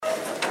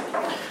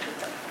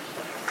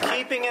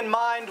Keeping in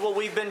mind what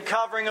we've been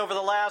covering over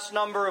the last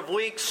number of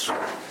weeks,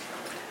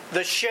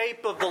 the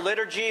shape of the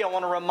liturgy, I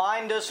want to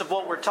remind us of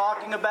what we're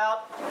talking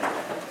about.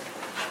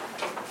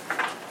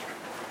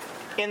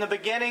 In the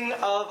beginning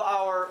of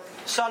our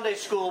Sunday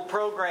school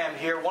program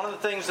here, one of the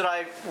things that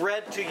I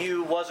read to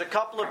you was a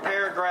couple of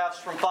paragraphs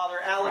from Father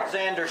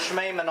Alexander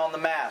Schmemann on the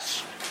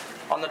Mass,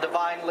 on the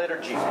Divine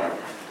Liturgy.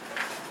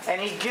 And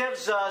he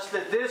gives us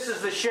that this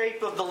is the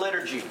shape of the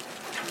liturgy.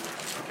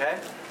 Okay?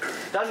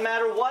 Doesn't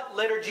matter what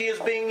liturgy is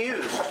being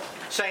used.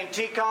 St.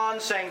 Tikhon,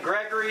 St.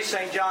 Gregory,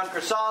 St. John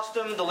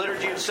Chrysostom, the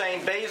liturgy of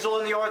St. Basil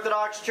in the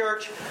Orthodox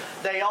Church,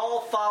 they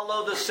all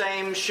follow the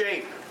same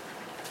shape.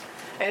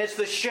 And it's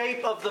the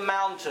shape of the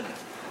mountain.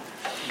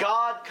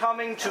 God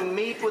coming to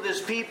meet with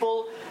His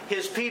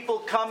people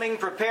coming,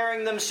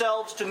 preparing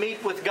themselves to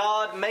meet with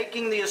God,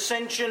 making the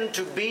ascension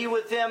to be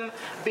with Him,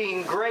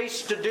 being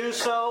graced to do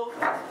so,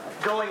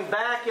 going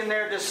back in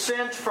their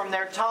descent from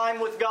their time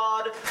with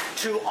God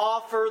to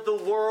offer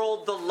the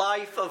world the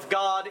life of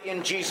God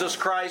in Jesus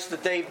Christ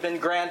that they've been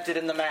granted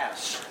in the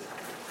Mass.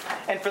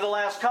 And for the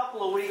last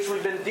couple of weeks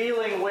we've been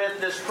dealing with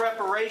this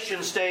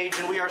preparation stage,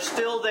 and we are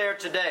still there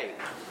today.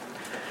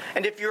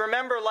 And if you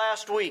remember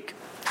last week,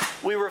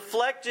 we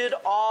reflected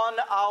on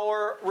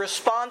our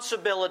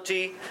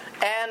responsibility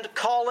and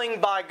calling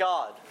by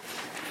God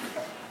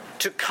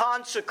to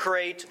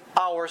consecrate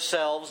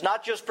ourselves,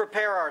 not just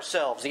prepare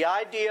ourselves. The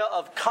idea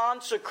of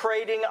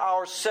consecrating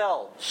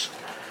ourselves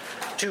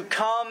to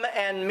come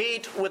and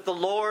meet with the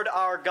Lord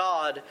our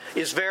God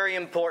is very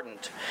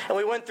important. And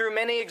we went through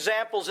many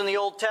examples in the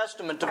Old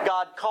Testament of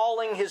God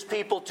calling His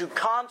people to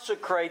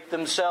consecrate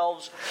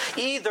themselves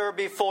either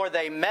before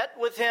they met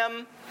with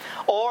Him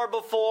or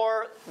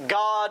before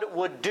God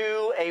would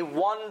do a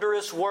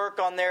wondrous work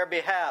on their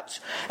behalves.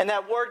 And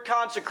that word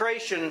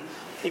consecration,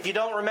 if you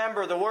don't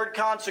remember, the word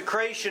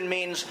consecration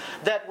means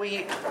that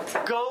we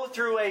go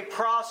through a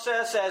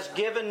process as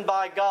given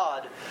by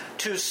God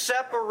to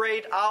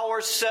separate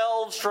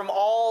ourselves from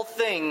all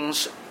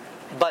things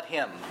but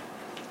Him.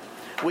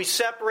 We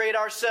separate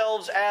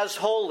ourselves as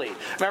holy.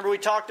 Remember, we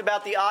talked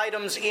about the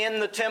items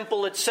in the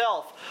temple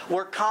itself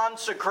were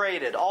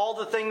consecrated. All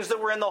the things that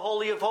were in the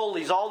Holy of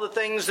Holies, all the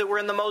things that were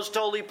in the most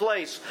holy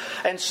place,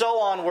 and so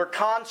on, were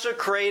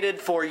consecrated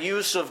for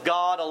use of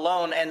God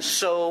alone, and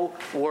so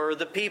were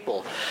the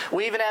people.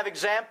 We even have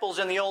examples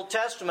in the Old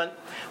Testament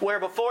where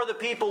before the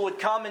people would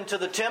come into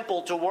the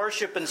temple to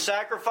worship and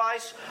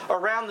sacrifice,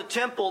 around the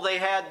temple they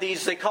had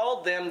these, they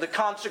called them the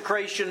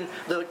consecration,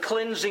 the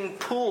cleansing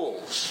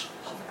pools.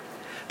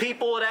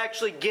 People would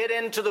actually get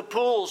into the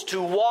pools to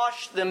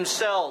wash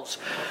themselves.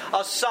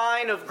 A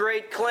sign of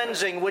great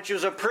cleansing, which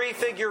is a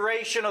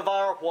prefiguration of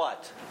our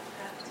what?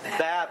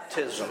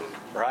 Baptism,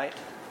 right?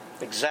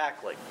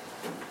 Exactly.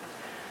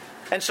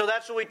 And so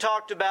that's what we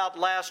talked about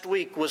last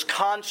week, was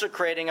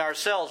consecrating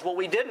ourselves. What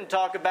we didn't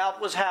talk about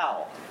was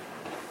how.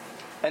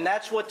 And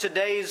that's what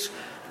today's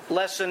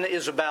lesson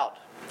is about.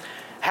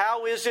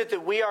 How is it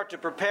that we are to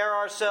prepare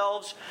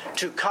ourselves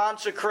to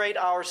consecrate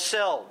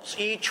ourselves,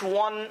 each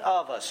one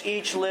of us,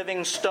 each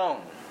living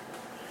stone,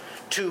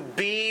 to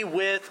be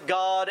with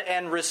God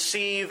and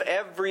receive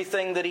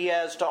everything that He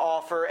has to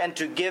offer and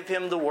to give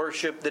Him the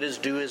worship that is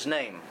due His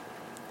name?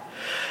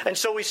 And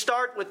so we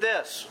start with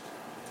this.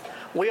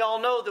 We all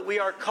know that we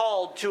are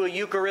called to a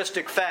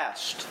Eucharistic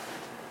fast.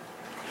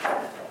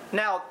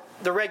 Now,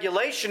 the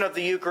regulation of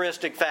the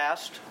Eucharistic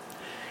fast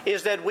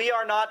is that we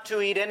are not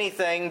to eat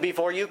anything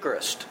before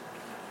Eucharist.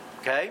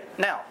 Okay?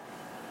 Now,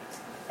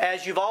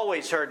 as you've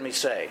always heard me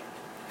say,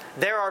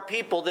 there are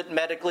people that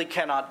medically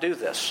cannot do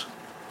this.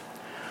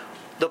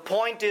 The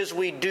point is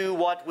we do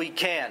what we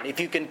can. If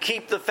you can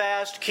keep the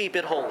fast, keep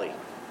it holy.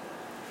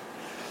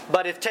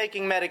 But if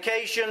taking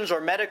medications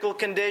or medical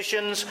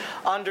conditions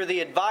under the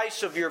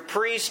advice of your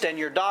priest and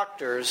your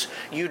doctors,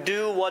 you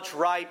do what's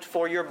right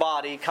for your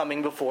body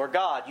coming before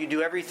God. You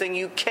do everything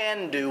you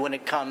can do when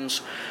it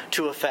comes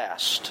to a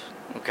fast.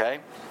 Okay?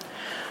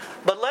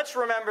 But let's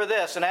remember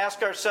this and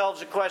ask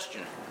ourselves a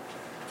question.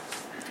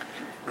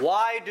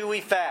 Why do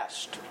we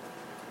fast?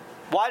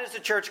 Why does the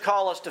church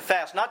call us to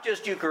fast? Not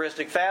just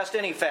Eucharistic fast,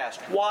 any fast.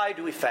 Why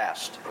do we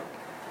fast?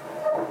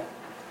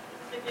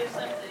 To give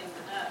something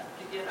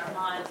to get our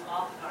minds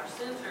off our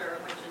center,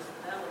 which is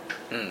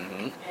fidelity.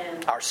 Mm-hmm.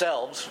 And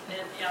ourselves.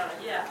 And,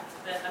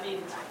 but I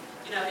mean,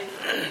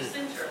 it's the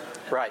center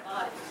of right. our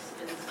bodies.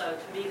 And so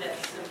to me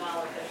that's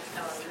symbolic, that's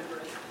how I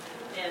remember it.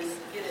 And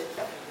get it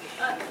up.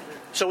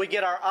 So we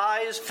get our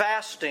eyes,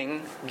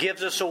 fasting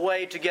gives us a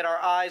way to get our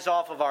eyes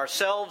off of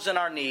ourselves and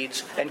our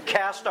needs and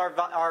cast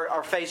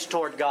our face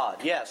toward God.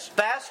 Yes,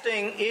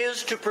 fasting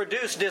is to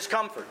produce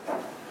discomfort.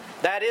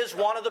 That is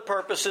one of the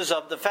purposes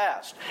of the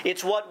fast.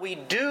 It's what we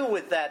do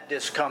with that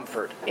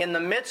discomfort in the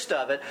midst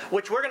of it,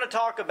 which we're going to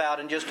talk about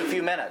in just a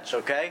few minutes,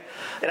 okay?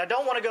 And I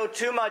don't want to go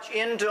too much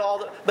into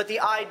but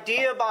the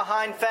idea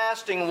behind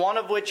fasting, one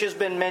of which has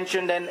been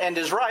mentioned and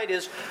is right,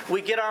 is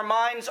we get our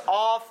minds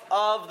off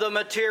of the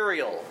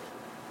material.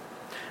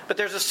 But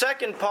there's a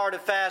second part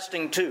of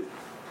fasting too,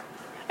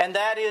 and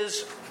that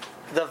is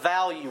the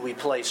value we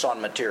place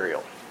on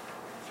material.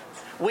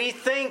 We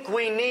think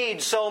we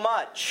need so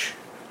much.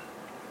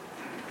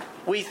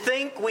 We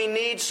think we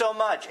need so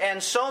much.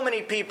 And so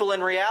many people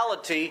in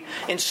reality,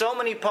 in so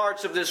many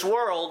parts of this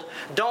world,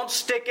 don't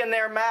stick in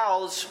their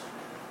mouths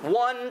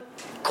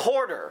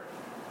 1/4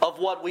 of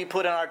what we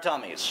put in our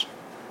tummies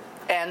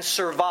and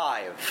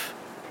survive,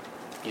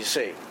 you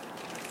see.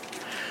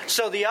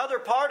 So the other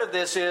part of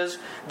this is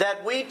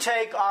that we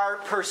take our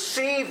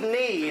perceived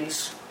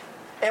needs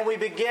and we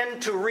begin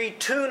to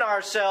retune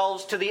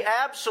ourselves to the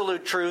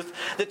absolute truth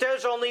that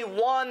there's only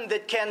one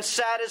that can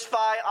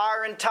satisfy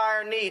our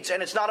entire needs.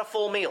 And it's not a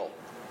full meal.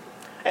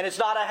 And it's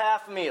not a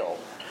half meal.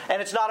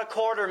 And it's not a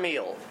quarter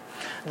meal.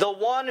 The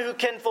one who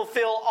can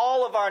fulfill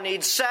all of our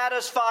needs,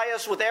 satisfy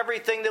us with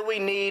everything that we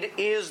need,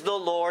 is the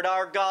Lord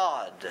our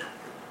God.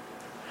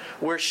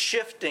 We're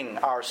shifting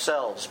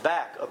ourselves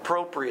back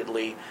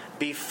appropriately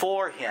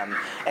before Him.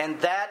 And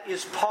that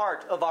is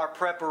part of our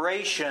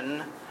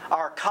preparation,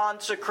 our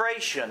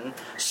consecration,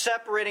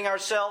 separating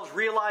ourselves,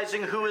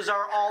 realizing who is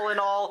our all in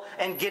all,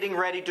 and getting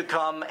ready to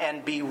come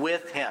and be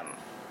with Him.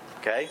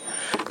 Okay?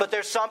 But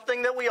there's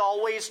something that we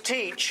always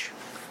teach.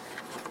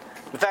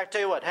 In fact,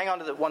 tell you what, hang on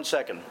to that 1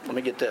 second. Let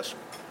me get this.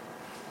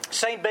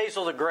 St.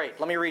 Basil the Great,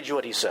 let me read you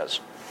what he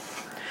says.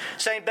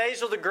 St.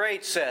 Basil the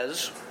Great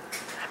says,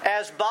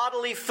 "As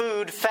bodily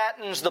food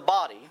fattens the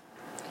body,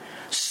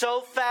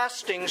 so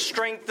fasting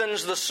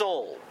strengthens the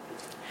soul.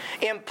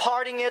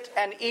 Imparting it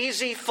an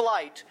easy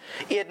flight,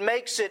 it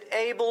makes it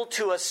able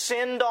to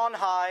ascend on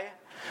high,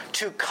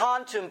 to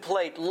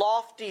contemplate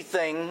lofty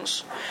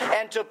things,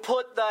 and to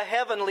put the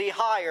heavenly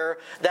higher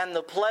than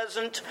the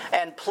pleasant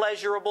and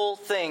pleasurable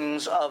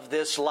things of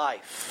this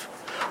life."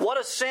 What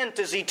ascent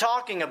is he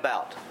talking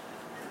about?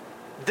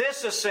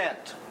 This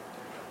ascent.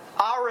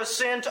 Our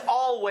ascent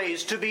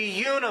always to be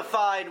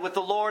unified with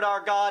the Lord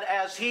our God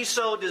as He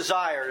so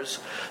desires,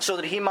 so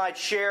that He might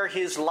share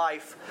His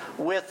life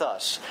with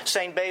us.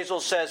 St.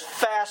 Basil says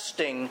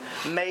fasting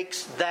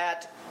makes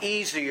that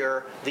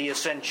easier, the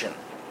ascension.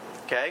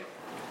 Okay?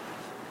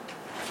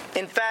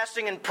 In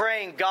fasting and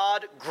praying,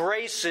 God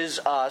graces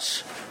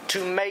us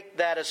to make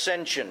that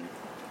ascension.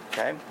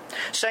 Okay?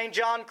 St.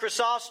 John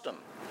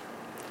Chrysostom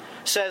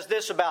says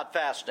this about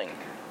fasting.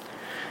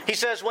 He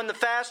says, "When the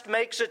fast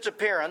makes its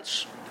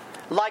appearance,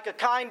 like a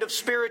kind of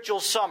spiritual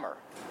summer,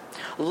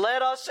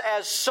 let us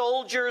as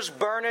soldiers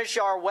burnish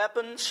our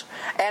weapons,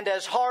 and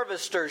as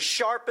harvesters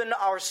sharpen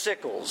our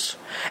sickles,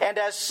 and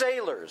as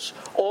sailors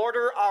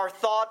order our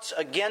thoughts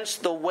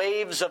against the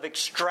waves of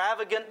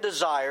extravagant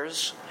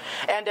desires,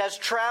 and as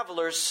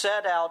travelers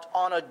set out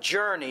on a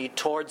journey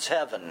towards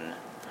heaven.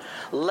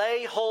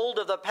 Lay hold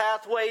of the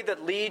pathway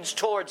that leads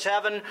towards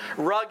heaven,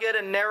 rugged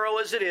and narrow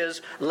as it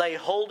is. Lay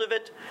hold of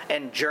it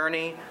and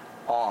journey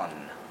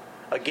on."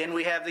 Again,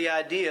 we have the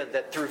idea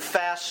that through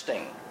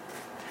fasting,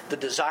 the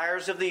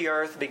desires of the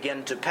earth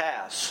begin to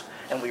pass,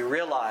 and we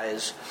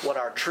realize what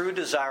our true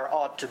desire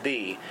ought to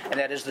be, and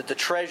that is that the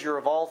treasure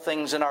of all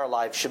things in our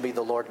life should be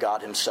the Lord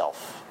God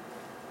Himself.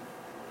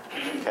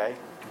 Okay?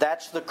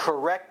 That's the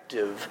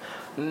corrective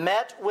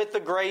met with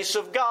the grace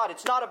of God.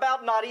 It's not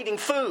about not eating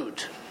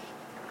food.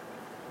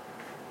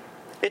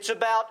 It's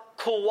about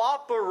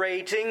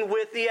cooperating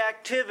with the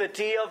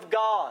activity of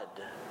God.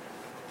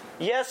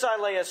 Yes, I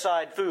lay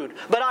aside food,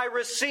 but I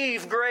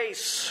receive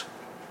grace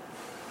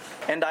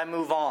and I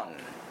move on.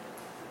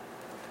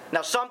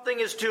 Now,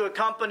 something is to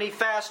accompany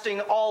fasting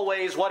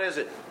always. What is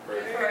it?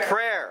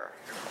 Prayer.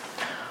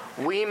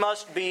 We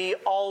must be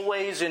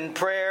always in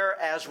prayer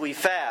as we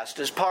fast,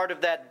 as part of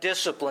that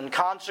discipline,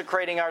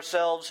 consecrating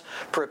ourselves,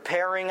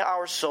 preparing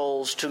our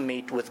souls to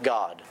meet with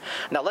God.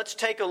 Now, let's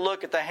take a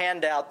look at the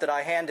handout that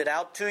I handed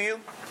out to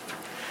you.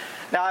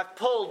 Now, I've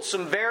pulled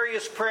some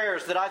various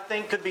prayers that I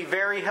think could be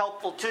very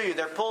helpful to you.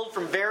 They're pulled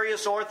from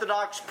various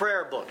Orthodox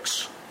prayer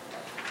books.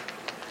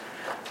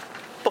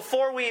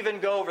 Before we even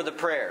go over the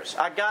prayers,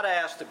 I've got to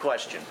ask the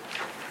question.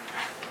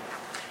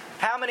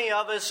 How many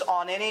of us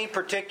on any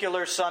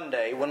particular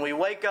Sunday, when we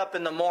wake up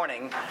in the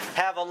morning,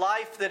 have a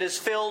life that is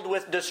filled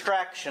with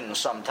distractions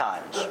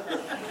sometimes?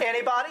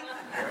 Anybody?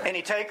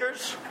 Any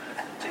takers?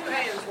 2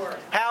 hands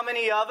worth. How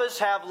many of us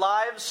have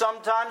lives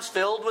sometimes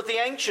filled with the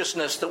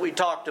anxiousness that we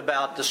talked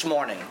about this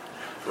morning?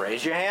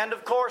 Raise your hand.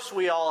 Of course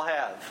we all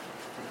have.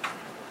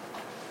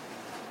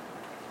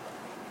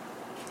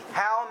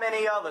 How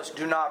many of us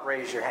do not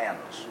raise your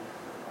hands?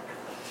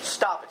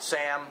 Stop it,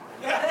 Sam.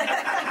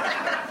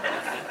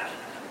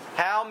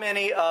 How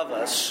many of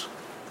us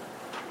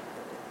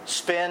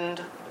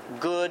spend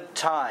good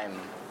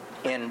time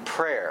in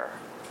prayer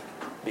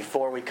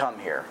before we come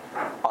here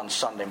on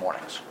Sunday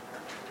mornings?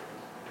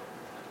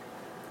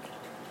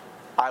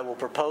 I will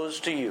propose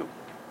to you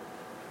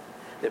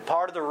that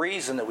part of the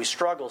reason that we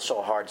struggle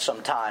so hard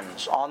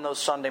sometimes on those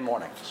Sunday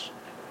mornings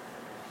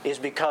is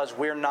because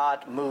we're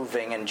not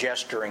moving and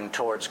gesturing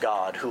towards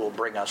God, who will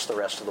bring us the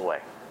rest of the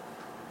way.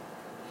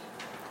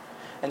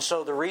 And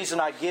so the reason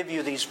I give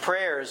you these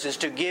prayers is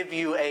to give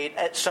you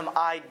some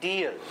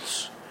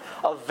ideas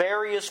of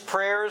various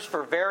prayers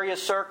for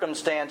various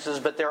circumstances,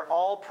 but they're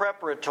all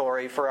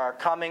preparatory for our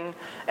coming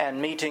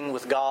and meeting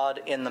with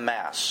God in the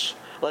Mass.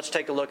 Let's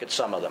take a look at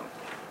some of them.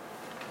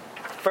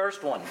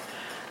 First one.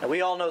 Now,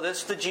 we all know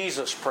this, the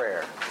Jesus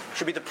prayer. It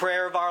should be the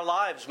prayer of our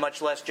lives,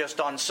 much less just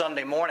on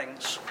Sunday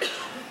mornings.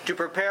 To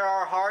prepare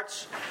our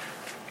hearts,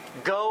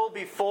 go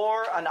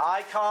before an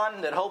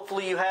icon that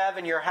hopefully you have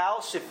in your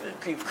house. If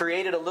you've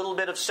created a little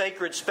bit of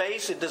sacred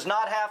space, it does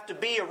not have to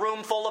be a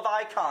room full of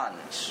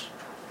icons.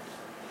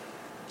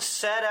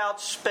 Set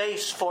out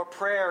space for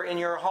prayer in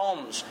your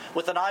homes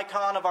with an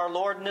icon of our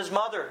Lord and His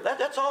Mother.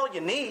 That's all you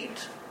need.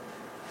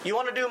 You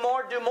want to do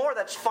more,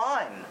 that's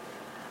fine.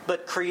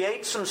 But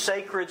create some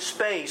sacred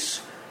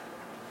space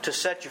to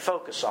set your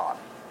focus on.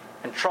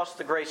 And trust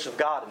the grace of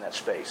God in that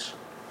space.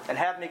 And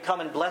have me come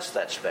and bless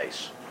that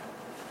space.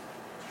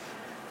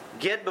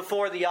 Get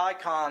before the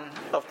icon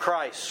of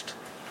Christ.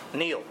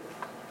 Kneel.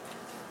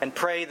 And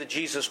pray the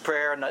Jesus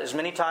prayer as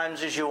many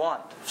times as you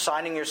want.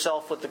 Signing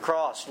yourself with the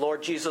cross.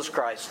 Lord Jesus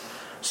Christ,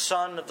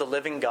 Son of the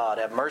living God,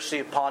 have mercy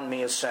upon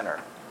me, a sinner.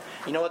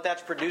 You know what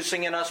that's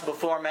producing in us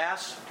before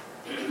Mass?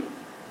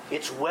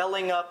 It's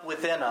welling up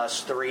within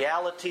us the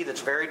reality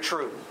that's very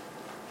true.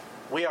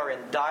 We are in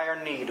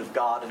dire need of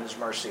God and His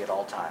mercy at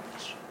all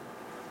times.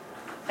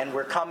 And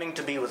we're coming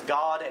to be with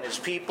God and His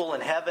people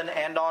in heaven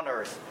and on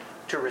earth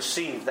to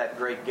receive that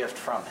great gift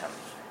from Him.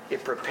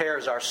 It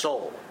prepares our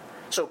soul.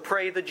 So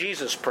pray the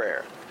Jesus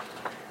prayer.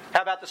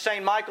 How about the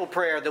St. Michael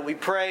prayer that we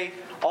pray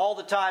all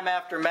the time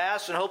after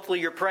Mass, and hopefully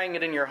you're praying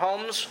it in your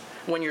homes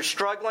when you're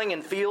struggling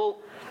and feel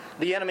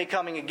the enemy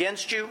coming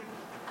against you.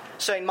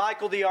 St.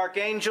 Michael the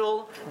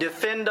Archangel,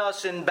 defend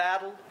us in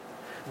battle.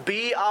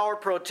 Be our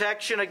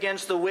protection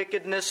against the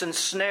wickedness and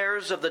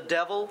snares of the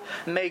devil.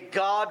 May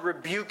God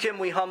rebuke him,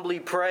 we humbly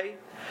pray.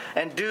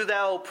 And do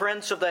thou, O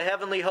Prince of the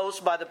heavenly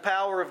host, by the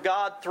power of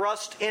God,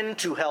 thrust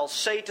into hell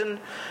Satan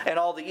and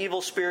all the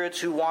evil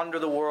spirits who wander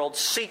the world,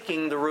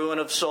 seeking the ruin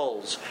of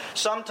souls.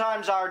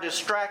 Sometimes our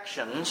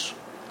distractions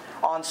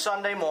on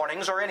Sunday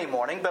mornings, or any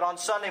morning, but on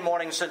Sunday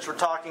mornings, since we're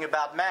talking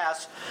about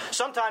Mass,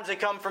 sometimes they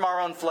come from our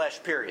own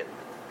flesh, period.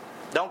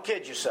 Don't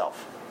kid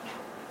yourself.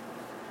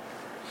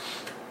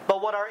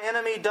 But what our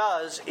enemy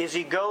does is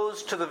he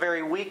goes to the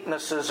very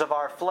weaknesses of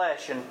our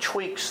flesh and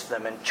tweaks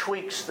them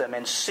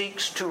and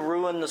seeks to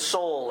ruin the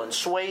soul and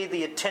sway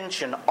the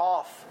attention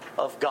off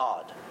of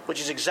God,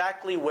 which is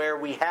exactly where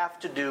we have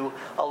to do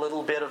a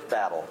little bit of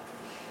battle,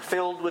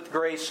 filled with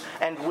grace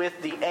and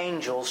with the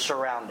angels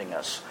surrounding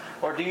us.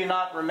 Or do you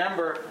not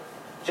remember,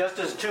 just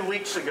as 2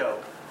 weeks ago,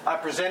 I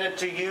presented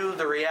to you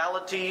the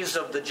realities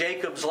of the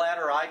Jacob's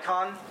Ladder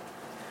icon?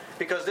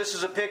 Because this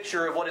is a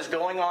picture of what is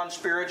going on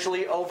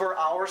spiritually over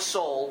our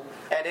soul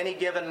at any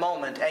given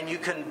moment. And you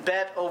can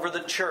bet over the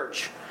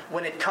church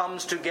when it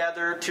comes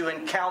together to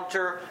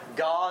encounter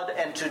God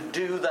and to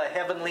do the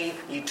heavenly,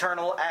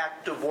 eternal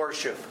act of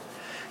worship.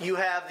 You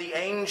have the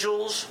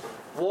angels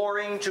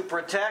warring to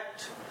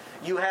protect.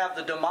 You have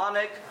the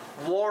demonic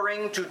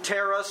warring to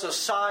tear us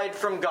aside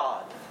from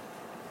God.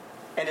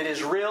 And it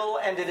is real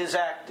and it is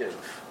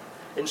active.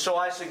 And so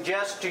I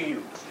suggest to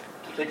you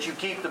that you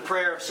keep the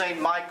prayer of St.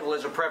 Michael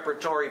as a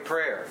preparatory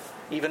prayer,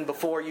 even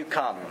before you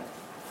come.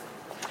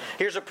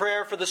 Here's a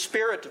prayer for the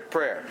spirit of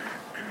prayer.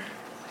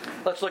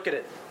 Let's look at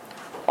it.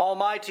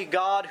 Almighty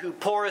God, who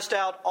pourest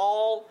out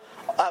on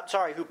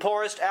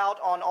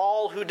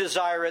all who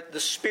desire it the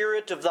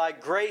spirit of thy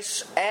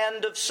grace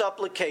and of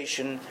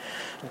supplication,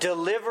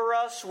 deliver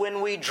us when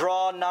we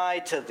draw nigh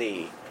to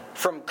thee,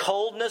 from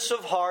coldness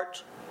of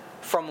heart,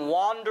 from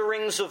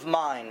wanderings of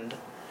mind,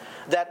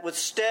 that with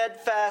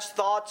steadfast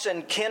thoughts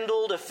and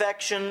kindled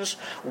affections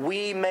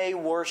we may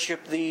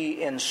worship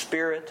Thee in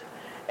spirit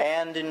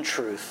and in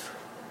truth,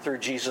 through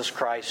Jesus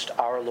Christ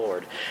our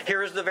Lord.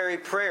 Here is the very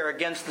prayer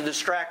against the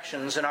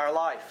distractions in our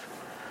life.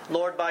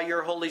 Lord, by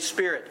Your Holy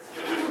Spirit,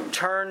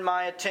 turn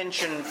my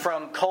attention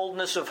from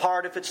coldness of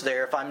heart, if it's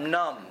there, if I'm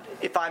numbed,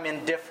 if I'm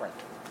indifferent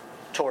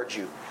towards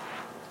You,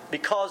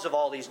 because of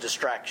all these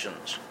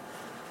distractions.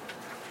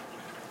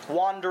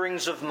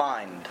 Wanderings of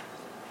mind.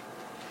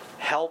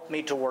 Help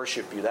me to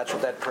worship You. That's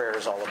what that prayer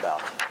is all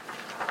about.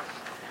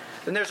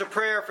 Then there's a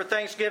prayer for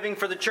thanksgiving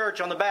for the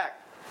church on the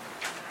back.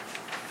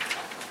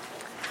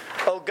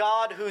 O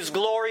God, whose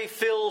glory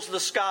fills the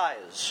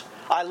skies,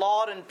 I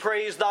laud and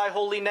praise Thy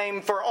holy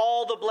name for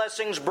all the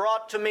blessings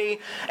brought to me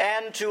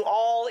and to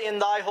all in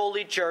Thy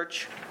holy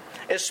church,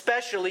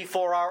 especially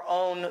for our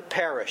own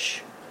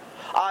parish.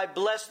 I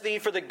bless Thee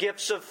for the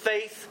gifts of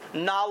faith,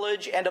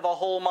 knowledge, and of a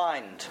whole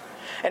mind,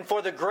 and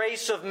for the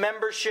grace of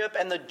membership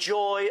and the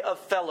joy of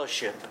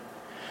fellowship.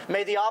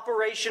 May the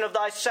operation of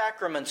Thy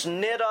sacraments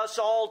knit us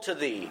all to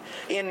Thee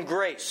in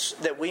grace,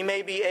 that we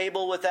may be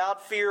able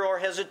without fear or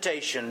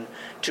hesitation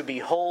to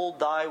behold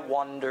Thy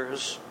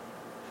wonders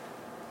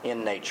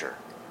in nature.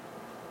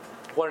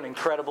 What an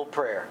incredible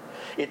prayer.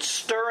 It's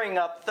stirring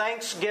up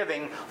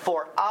thanksgiving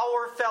for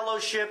our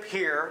fellowship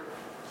here,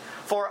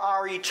 for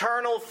our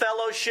eternal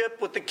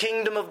fellowship with the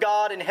kingdom of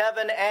God in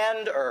heaven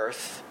and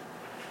earth,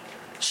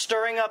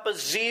 stirring up a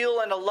zeal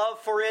and a love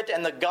for it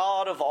and the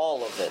God of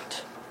all of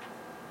it.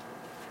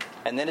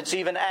 And then it's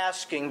even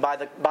asking, by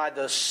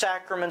the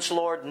sacraments,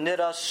 Lord, knit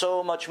us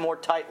so much more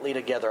tightly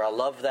together. I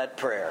love that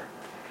prayer.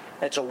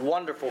 It's a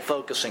wonderful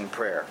focusing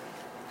prayer.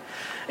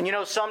 And you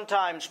know,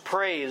 sometimes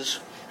praise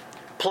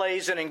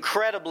plays an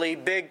incredibly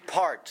big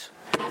part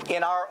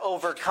in our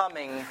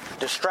overcoming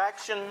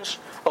distractions,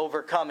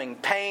 overcoming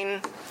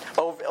pain,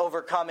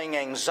 overcoming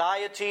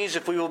anxieties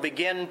if we will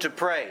begin to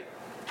pray.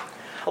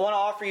 I want to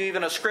offer you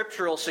even a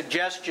scriptural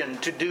suggestion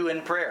to do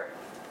in prayer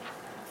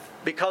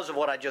because of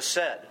what I just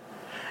said.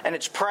 And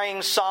it's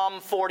praying Psalm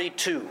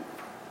 42.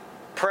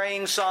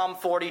 Praying Psalm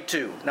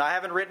 42. Now, I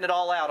haven't written it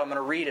all out. I'm going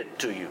to read it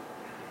to you.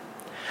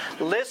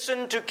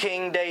 Listen to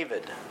King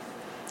David.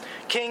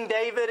 King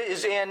David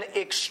is in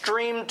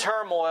extreme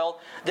turmoil.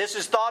 This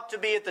is thought to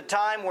be at the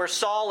time where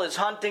Saul is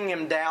hunting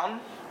him down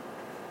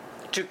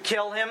to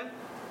kill him.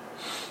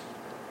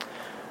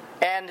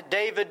 And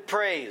David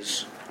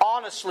prays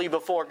honestly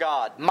before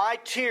God. My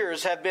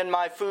tears have been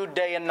my food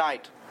day and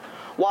night,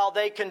 while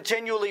they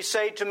continually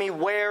say to me,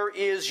 where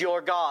is your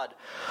God?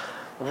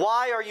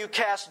 Why are you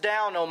cast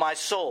down, O my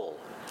soul?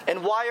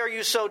 And why are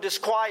you so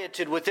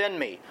disquieted within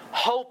me?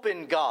 Hope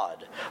in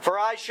God, for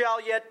I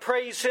shall yet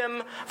praise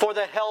Him for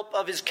the help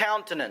of His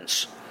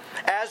countenance.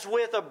 As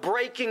with a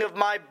breaking of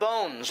my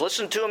bones,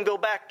 listen to him, go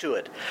back to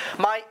it.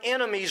 My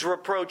enemies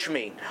reproach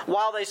me,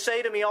 while they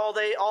say to me all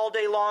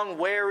day long,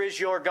 where is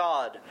your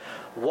God?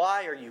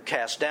 Why are you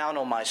cast down,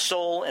 O my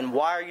soul, and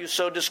why are you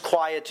so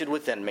disquieted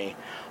within me?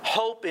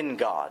 Hope in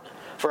God,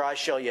 for I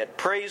shall yet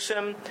praise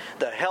Him,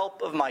 the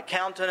help of my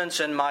countenance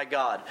and my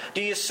God.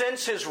 Do you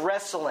sense his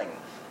wrestling?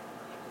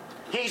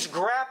 He's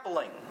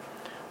grappling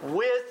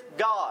with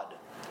God.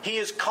 He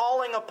is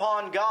calling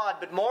upon God,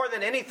 but more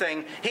than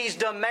anything, he's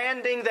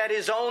demanding that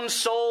his own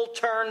soul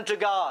turn to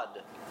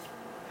God.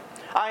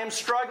 I am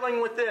struggling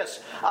with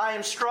this. I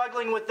am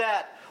struggling with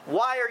that.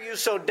 Why are you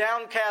so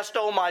downcast,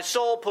 O my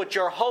soul? Put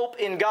your hope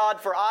in God,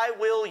 for I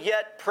will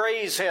yet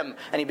praise Him.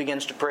 And he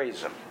begins to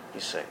praise Him, you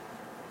see.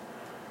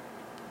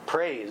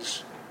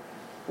 Praise,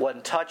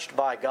 when touched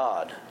by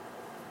God,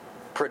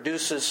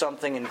 produces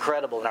something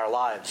incredible in our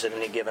lives at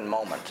any given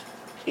moment.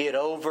 It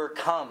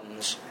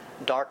overcomes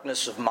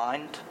darkness of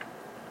mind.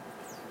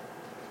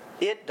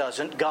 It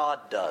doesn't, God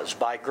does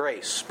by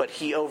grace, but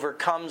He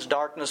overcomes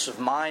darkness of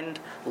mind,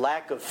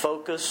 lack of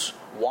focus,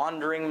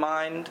 wandering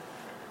mind.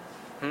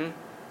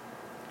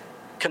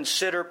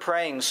 Consider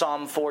praying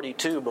Psalm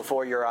 42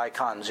 before your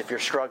icons if you're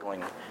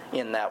struggling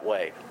in that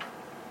way.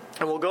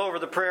 And we'll go over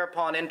the prayer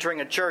upon entering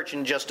a church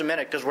in just a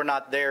minute because we're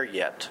not there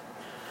yet.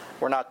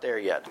 We're not there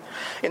yet.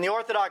 In the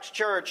Orthodox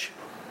Church,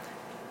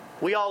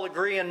 we all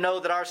agree and know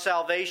that our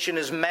salvation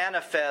is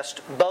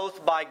manifest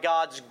both by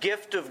God's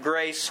gift of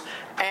grace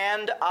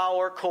and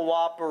our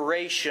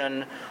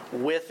cooperation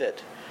with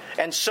it.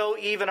 And so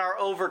even our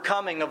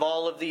overcoming of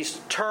all of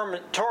these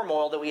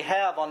turmoil that we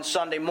have on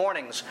Sunday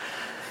mornings.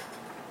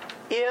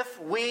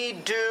 If we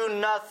do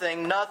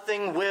nothing,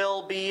 nothing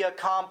will be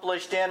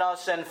accomplished in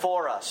us and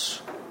for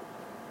us.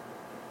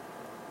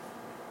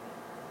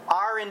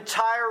 Our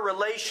entire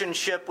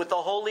relationship with the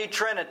Holy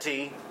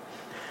Trinity,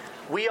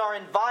 we are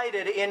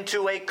invited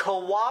into a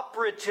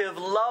cooperative,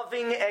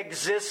 loving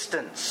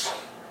existence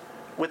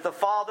with the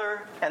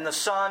Father and the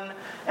Son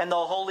and the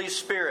Holy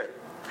Spirit.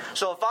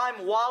 So if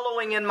I'm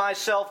wallowing in my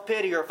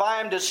self-pity, or if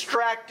I am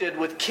distracted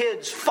with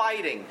kids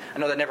fighting, I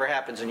know that never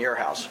happens in your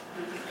house,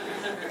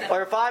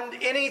 or if I'm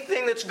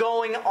anything that's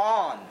going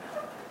on,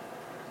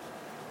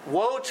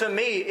 woe to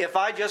me if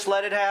I just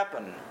let it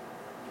happen.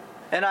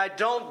 And I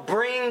don't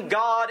bring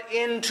God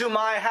into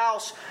my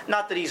house.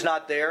 Not that He's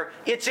not there.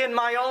 It's in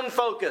my own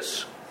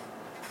focus.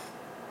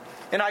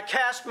 And I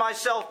cast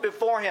myself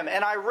before Him.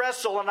 And I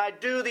wrestle and I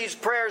do these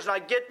prayers. And I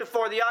get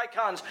before the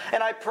icons.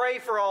 And I pray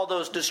for all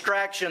those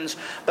distractions.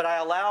 But I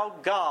allow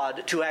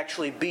God to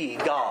actually be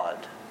God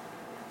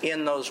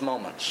in those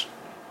moments.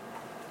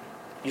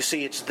 You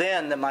see, it's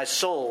then that my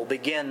soul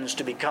begins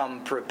to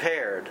become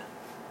prepared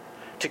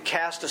to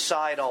cast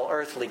aside all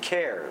earthly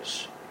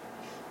cares.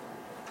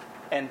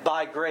 And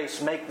by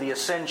grace make the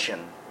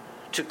ascension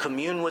to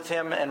commune with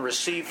Him and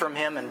receive from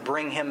Him and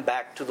bring Him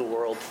back to the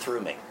world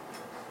through me.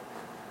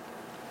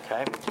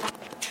 Okay?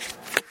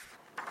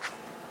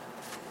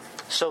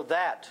 So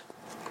that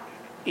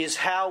is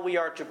how we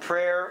are to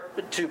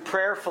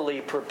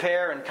prayerfully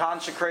prepare and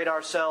consecrate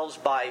ourselves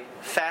by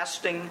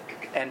fasting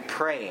and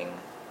praying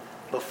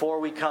before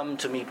we come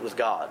to meet with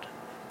God.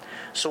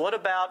 So what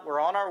about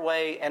we're on our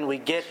way and we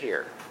get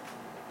here?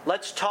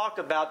 Let's talk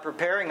about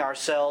preparing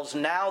ourselves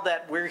now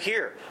that we're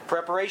here.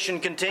 Preparation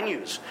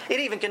continues. It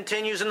even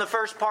continues in the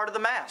first part of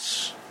the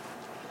Mass.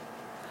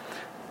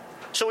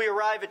 So we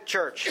arrive at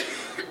church.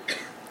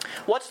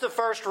 What's the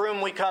first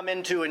room we come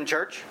into in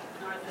church?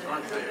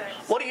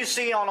 Narthex. What do you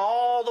see on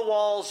all the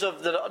walls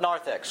of the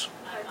narthex?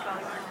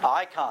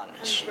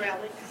 Icons.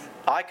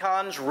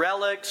 Icons,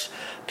 relics,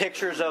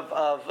 pictures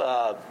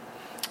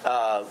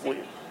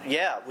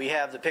we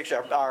have the picture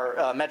of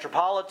our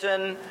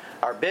metropolitan,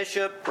 our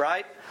bishop,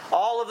 right?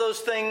 All of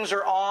those things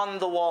are on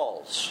the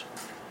walls.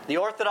 The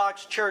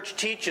Orthodox Church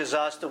teaches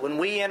us that when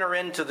we enter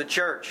into the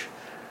church,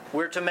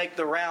 we're to make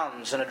the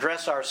rounds and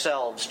address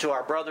ourselves to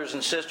our brothers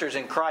and sisters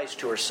in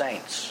Christ who are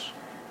saints.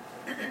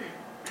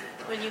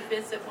 when you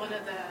visit one of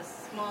the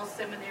small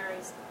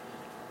seminaries,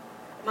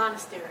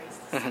 monasteries,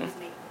 excuse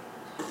me,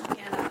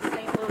 in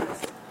St.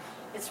 Louis.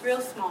 It's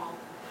real small.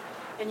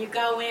 And you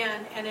go in,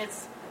 and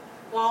it's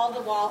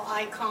wall-to-wall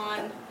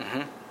icon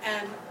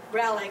and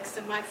relics.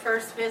 And my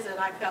first visit,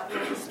 I felt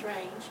really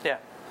strange. Yeah.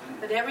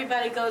 But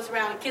everybody goes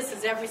around and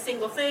kisses every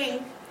single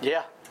thing.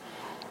 Yeah.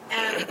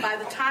 And by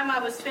the time I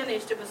was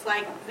finished, it was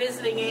like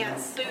visiting Aunt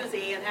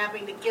Susie and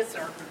having to kiss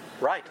her.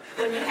 Right.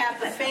 When you have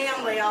the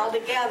family all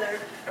together.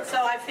 So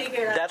I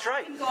figured That's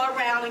right. I can go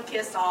around and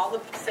kiss all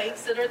the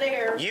saints that are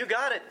there. You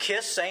got it.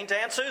 Kiss Saint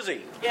Aunt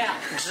Susie. Yeah.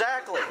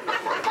 Exactly.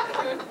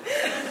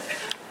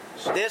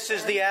 This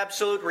is the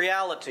absolute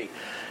reality.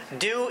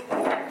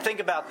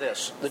 Think about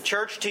this. The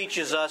church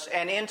teaches us,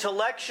 and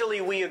intellectually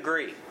we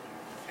agree,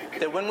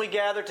 that when we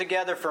gather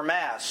together for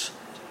Mass,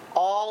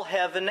 all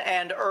heaven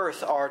and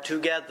earth are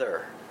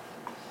together.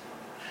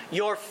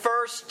 Your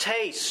first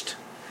taste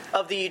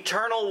of the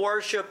eternal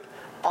worship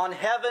in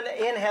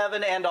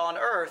heaven and on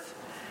earth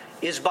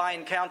is by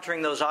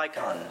encountering those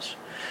icons.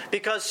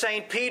 Because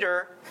St.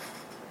 Peter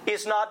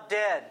is not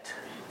dead.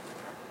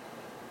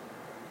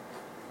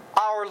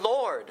 Our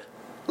Lord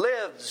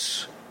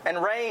lives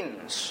and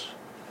reigns.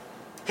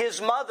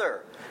 His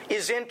mother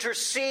is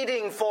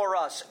interceding for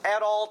us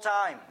at all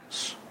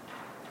times.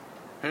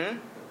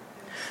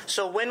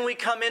 So when we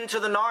come into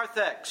the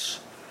narthex,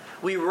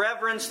 we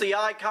reverence the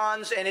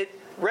icons, and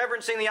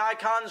reverencing the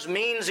icons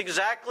means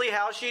exactly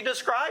how she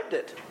described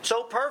it,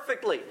 so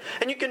perfectly.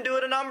 And you can do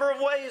it a number of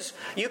ways.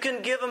 You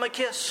can give them a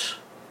kiss.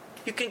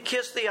 You can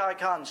kiss the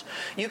icons.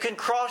 You can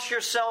cross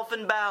yourself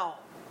and bow.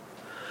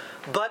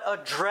 But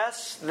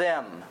address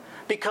them.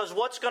 Because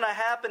what's going to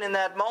happen in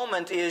that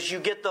moment is you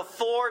get the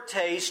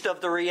foretaste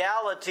of the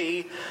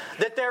reality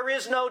that there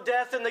is no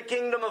death in the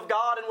kingdom of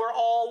God, and we're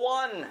all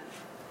one.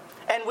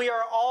 And we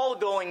are all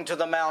going to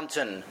the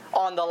mountain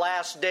on the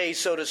last day,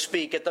 so to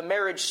speak, at the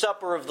marriage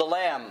supper of the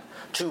Lamb,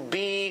 to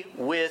be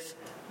with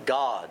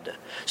God.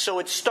 So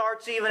it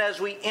starts even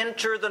as we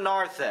enter the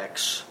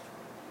narthex.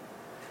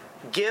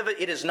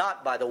 It is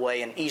not, by the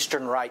way, an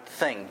Eastern Rite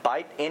thing.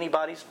 Bite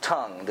anybody's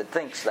tongue that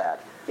thinks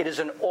that. It is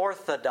an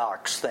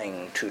Orthodox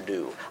thing to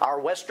do. Our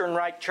Western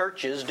Rite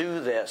churches do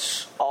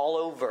this all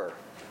over.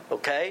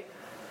 Okay?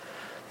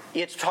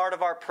 It's part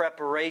of our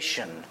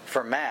preparation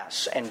for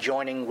Mass and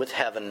joining with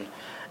heaven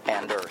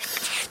and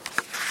earth.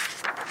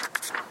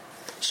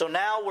 So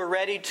now we're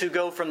ready to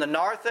go from the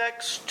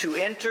narthex to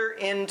enter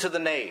into the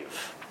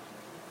nave.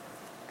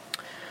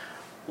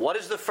 What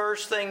is the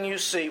first thing you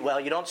see? Well,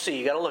 you don't see.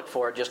 You got to look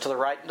for it, just to the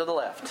right and to the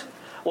left.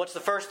 What's the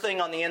first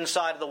thing on the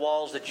inside of the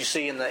walls that you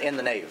see in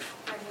the nave?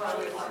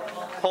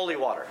 Holy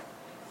water.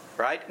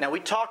 Right? Now,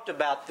 we talked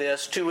about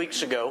this 2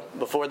 weeks ago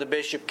before the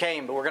bishop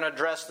came, but we're going to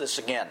address this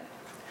again.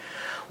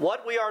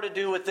 What we are to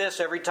do with this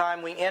every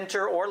time we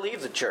enter or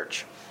leave the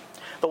church.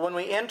 But when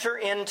we enter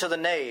into the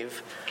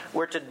nave,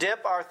 we're to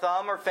dip our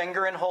thumb or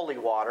finger in holy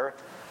water.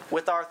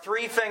 With our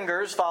 3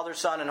 fingers, Father,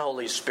 Son, and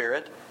Holy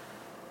Spirit,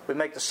 we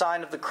make the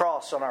sign of the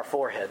cross on our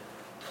forehead.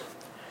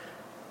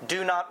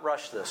 Do not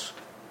rush this.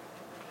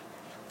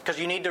 Because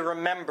you need to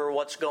remember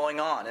what's going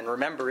on. And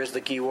remember is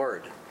the key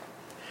word.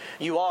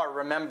 You are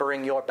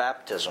remembering your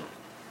baptism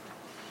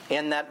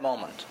in that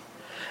moment.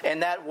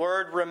 And that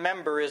word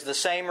remember is the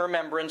same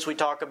remembrance we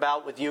talk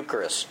about with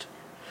Eucharist.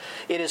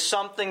 It is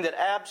something that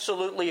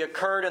absolutely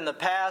occurred in the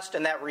past,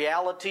 and that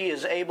reality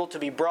is able to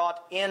be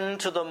brought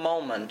into the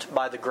moment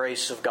by the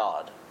grace of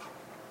God.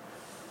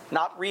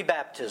 Not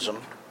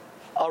rebaptism,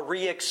 a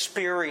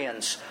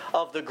re-experience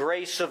of the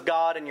grace of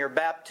God in your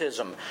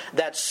baptism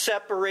that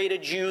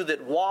separated you,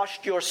 that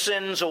washed your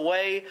sins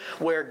away,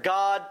 where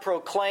God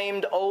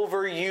proclaimed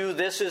over you,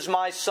 "This is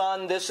my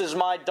son, this is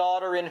my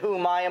daughter in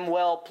whom I am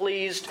well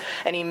pleased,"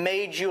 and He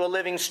made you a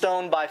living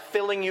stone by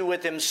filling you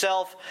with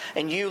Himself.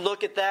 And you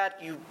look at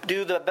that, you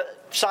do the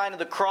sign of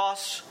the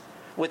cross.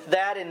 With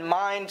that in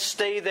mind,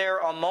 stay there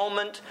a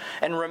moment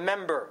and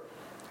remember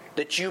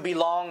that you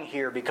belong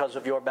here because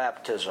of your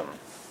baptism.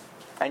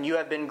 And you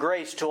have been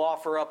graced to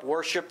offer up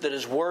worship that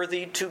is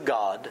worthy to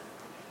God.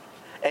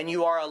 And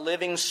you are a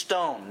living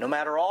stone, no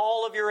matter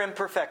all of your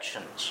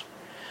imperfections.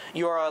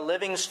 You are a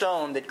living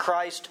stone that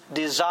Christ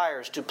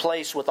desires to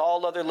place with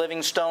all other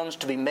living stones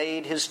to be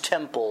made His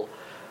temple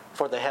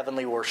for the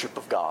heavenly worship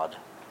of God.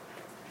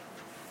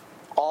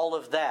 All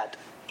of that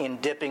in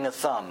dipping a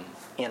thumb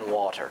in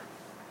water.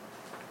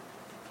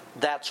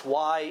 That's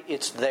why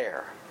it's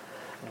there.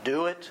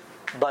 Do it,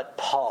 but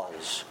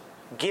pause.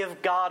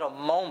 Give God a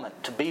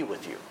moment to be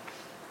with you.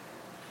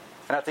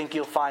 And I think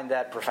you'll find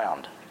that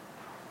profound.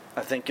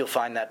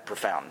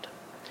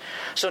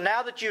 So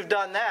now that you've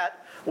done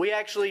that, we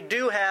actually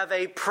do have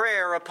a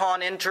prayer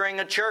upon entering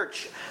a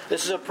church.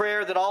 This is a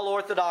prayer that all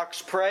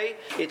Orthodox pray.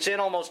 It's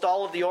in almost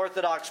all of the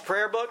Orthodox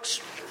prayer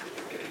books.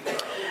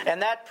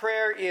 And that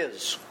prayer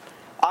is,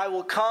 "I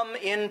will come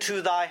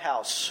into thy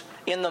house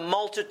in the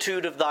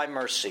multitude of thy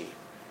mercy.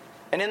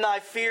 And in thy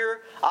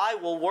fear I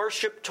will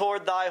worship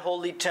toward thy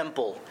holy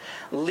temple.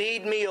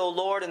 Lead me, O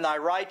Lord, in thy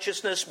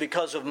righteousness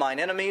because of mine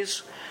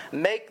enemies.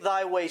 Make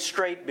thy way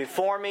straight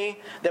before me,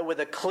 that with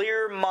a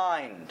clear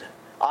mind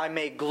I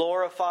may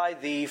glorify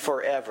thee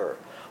forever.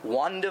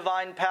 One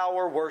divine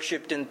power,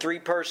 worshipped in three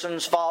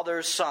persons,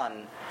 Father,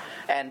 Son,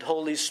 and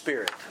Holy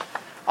Spirit.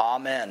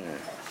 Amen.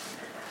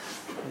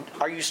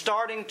 Are you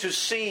starting to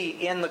see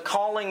in the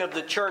calling of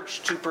the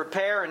church to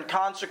prepare and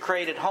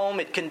consecrate at home?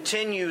 It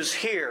continues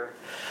here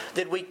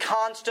that we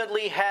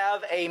constantly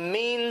have a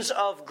means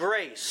of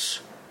grace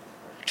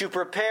to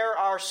prepare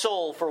our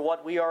soul for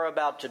what we are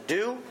about to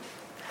do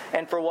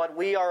and for what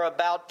we are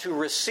about to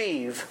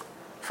receive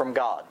from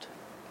God.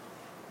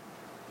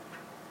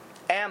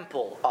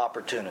 Ample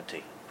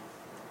opportunity.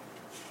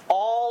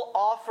 All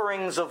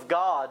offerings of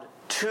God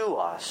to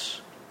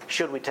us,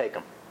 should we take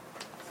them.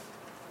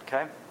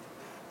 Okay?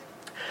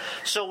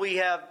 So we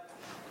have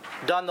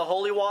done the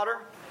holy water.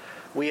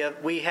 We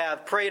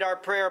have prayed our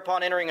prayer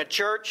upon entering a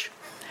church.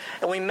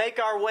 And we make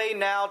our way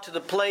now to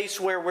the place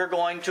where we're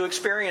going to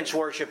experience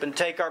worship and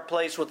take our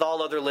place with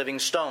all other living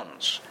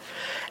stones.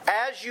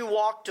 As you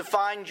walk to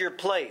find your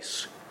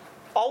place,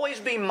 always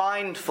be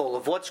mindful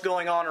of what's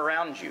going on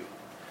around you.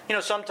 You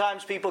know,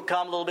 sometimes people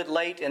come a little bit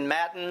late in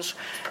matins,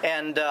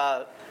 and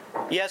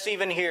yes,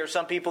 even here,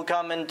 some people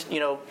come in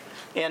a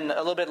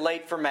little bit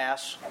late for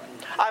Mass.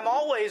 I'm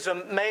always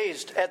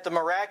amazed at the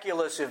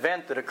miraculous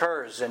event that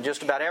occurs in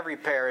just about every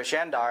parish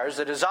and ours,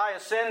 that as I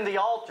ascend the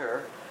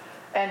altar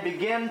and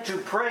begin to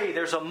pray,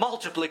 there's a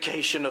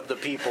multiplication of the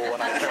people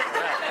when I turn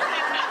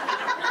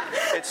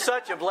around. It's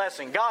such a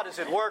blessing. God is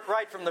at work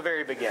right from the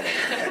very beginning.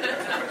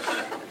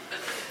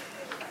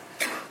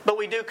 But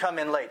we do come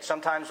in late.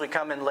 Sometimes we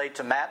come in late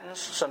to matins,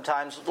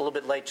 sometimes a little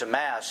bit late to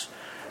Mass.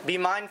 Be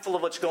mindful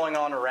of what's going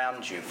on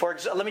around you.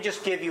 Let me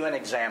just give you an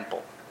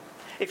example.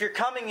 If you're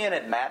coming in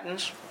at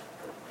matins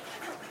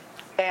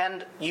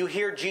and you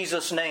hear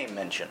Jesus' name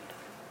mentioned,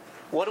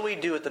 what do we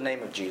do at the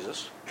name of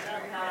Jesus?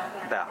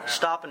 Bow.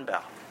 Stop and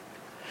bow.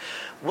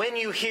 When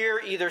you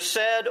hear either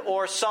said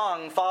or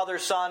sung, Father,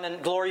 Son,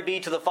 and glory be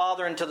to the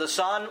Father and to the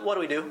Son, what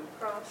do we do?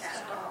 Cross.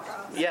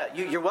 Yeah,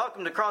 you're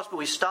welcome to cross, but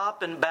we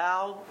stop and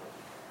bow.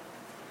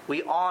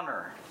 We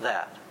honor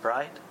that,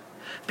 right?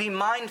 Be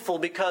mindful,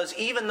 because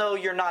even though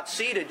you're not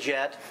seated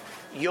yet,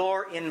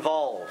 you're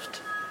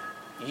involved.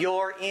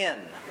 You're in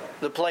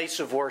the place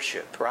of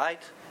worship,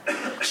 right?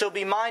 So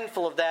be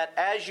mindful of that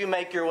as you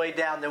make your way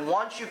down. Then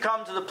once you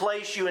come to the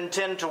place you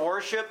intend to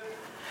worship,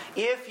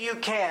 if you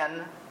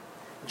can,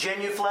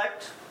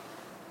 genuflect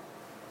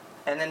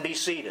and then be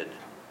seated.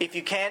 If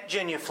you can't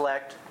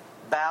genuflect,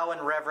 bow in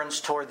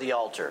reverence toward the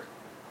altar.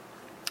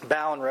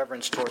 Bow in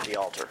reverence toward the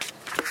altar.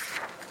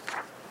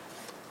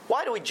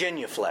 Why do we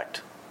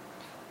genuflect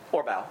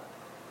or bow?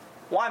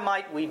 Why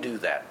might we do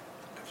that?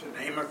 In the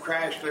name of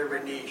Christ,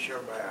 every knee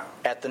shall bow.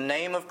 At the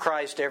name of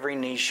Christ, every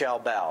knee shall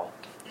bow.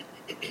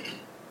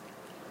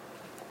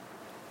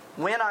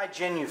 When I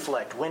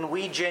genuflect, when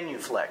we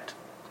genuflect,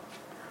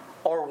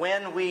 or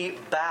when we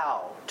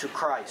bow to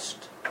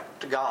Christ,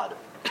 to God,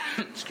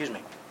 excuse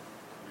me,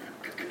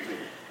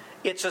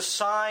 it's a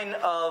sign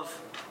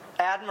of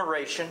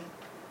admiration,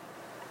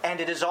 and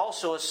it is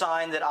also a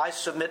sign that I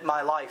submit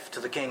my life to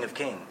the King of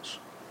Kings.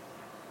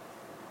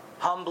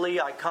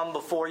 Humbly I come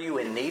before you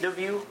in need of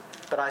you,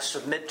 but I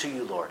submit to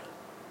you, Lord.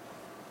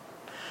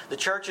 The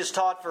church has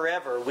taught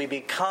forever we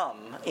become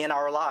in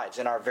our lives,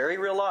 in our very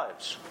real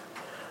lives,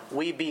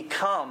 we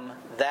become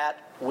that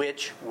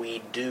which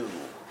we do.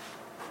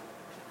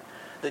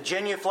 The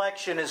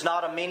genuflection is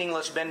not a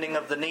meaningless bending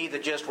of the knee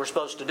that just we're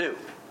supposed to do.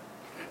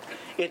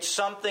 It's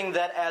something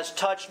that, as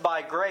touched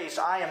by grace,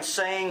 I am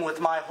saying with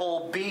my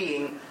whole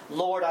being,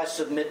 Lord, I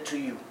submit to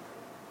you.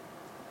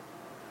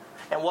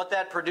 And what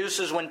that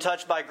produces when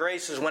touched by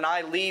grace is when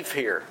I leave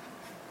here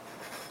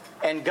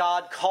and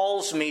God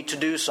calls me to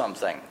do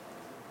something.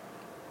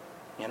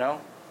 You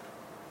know?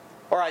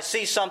 Or I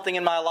see something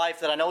in my life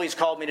that I know He's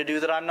called me to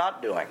do that I'm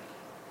not doing.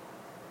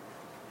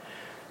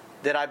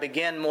 That I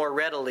begin more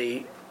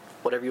readily,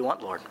 whatever you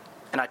want, Lord.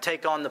 And I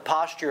take on the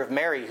posture of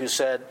Mary, who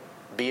said,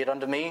 be it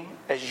unto me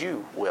as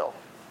you will.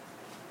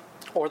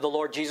 Or the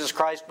Lord Jesus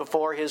Christ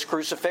before His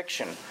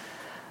crucifixion.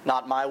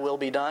 Not my will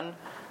be done,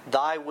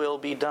 thy will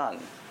be done.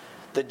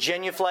 The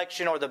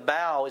genuflection or the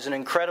bow is an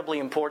incredibly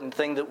important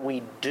thing that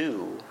we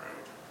do,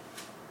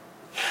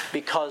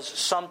 because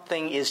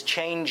something is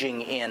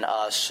changing in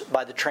us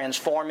by the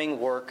transforming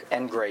work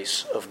and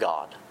grace of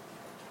God,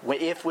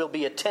 if we'll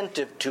be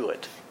attentive to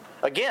it.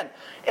 Again,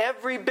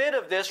 every bit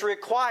of this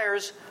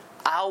requires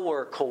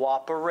our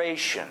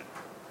cooperation.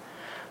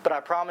 But I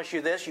promise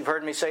you this, you've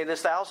heard me say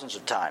this thousands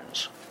of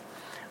times.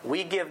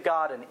 We give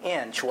God an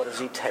inch, what does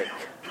He take?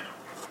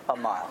 A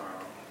mile.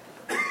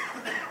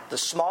 The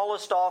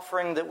smallest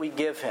offering that we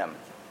give Him,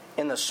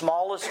 in the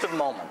smallest of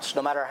moments,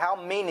 no matter how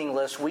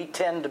meaningless we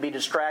tend to be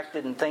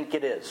distracted and think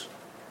it is,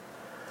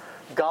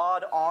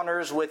 God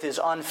honors with His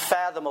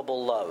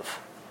unfathomable love.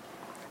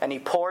 And He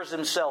pours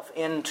Himself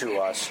into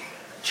us,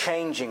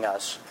 changing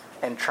us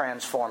and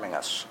transforming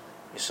us,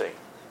 you see.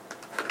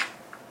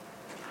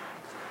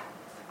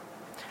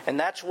 And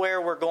that's where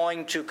we're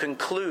going to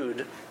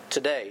conclude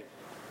today.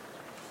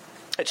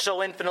 It's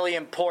so infinitely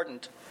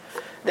important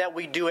that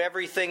we do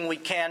everything we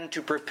can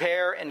to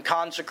prepare and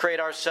consecrate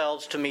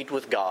ourselves to meet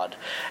with God.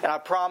 And I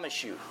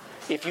promise you,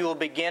 if you will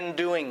begin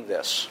doing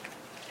this,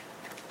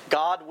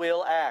 God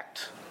will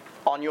act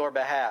on your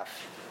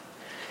behalf.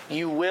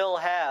 You will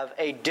have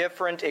a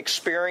different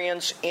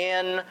experience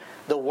in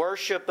the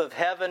worship of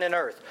heaven and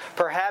earth.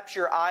 Perhaps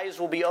your eyes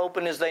will be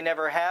open as they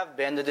never have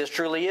been, that this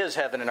truly is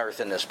heaven and earth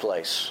in this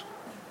place.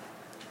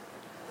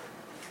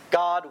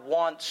 God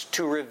wants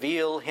to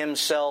reveal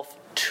Himself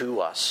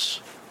to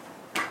us,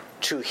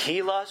 to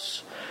heal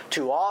us,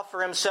 to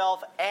offer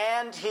Himself,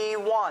 and He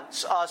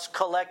wants us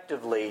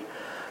collectively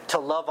to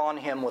love on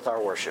Him with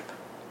our worship.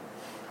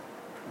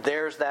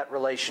 There's that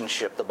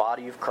relationship, the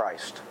body of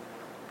Christ,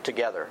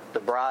 together,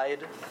 the bride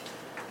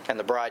and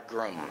the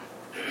bridegroom.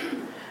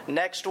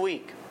 Next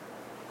week,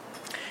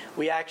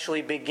 we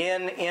actually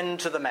begin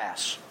into the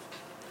Mass.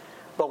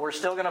 But we're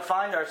still going to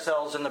find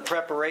ourselves in the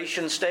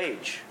preparation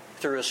stage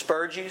through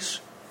asperges,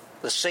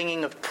 the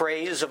singing of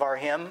praise of our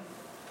hymn,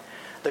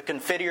 the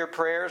Confiteor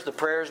prayers, the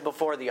prayers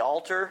before the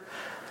altar.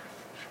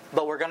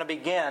 But we're going to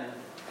begin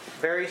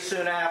very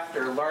soon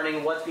after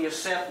learning what the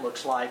ascent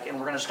looks like, and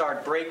we're going to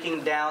start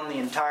breaking down the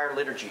entire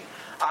liturgy.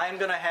 I'm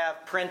going to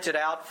have printed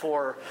out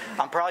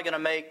I'm probably going to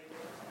make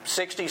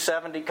 60,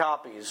 70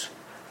 copies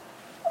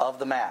of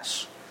the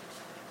Mass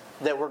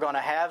that we're going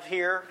to have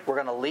here. We're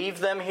going to leave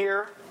them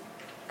here,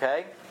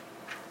 okay?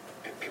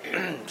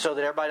 So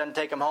that everybody doesn't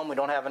take them home. We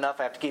don't have enough.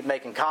 I have to keep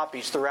making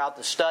copies throughout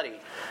the study.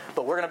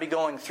 But we're going to be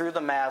going through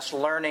the Mass,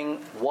 learning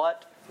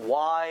what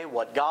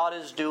God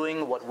is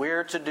doing, what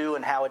we're to do,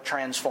 and how it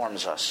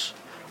transforms us.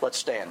 Let's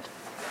stand.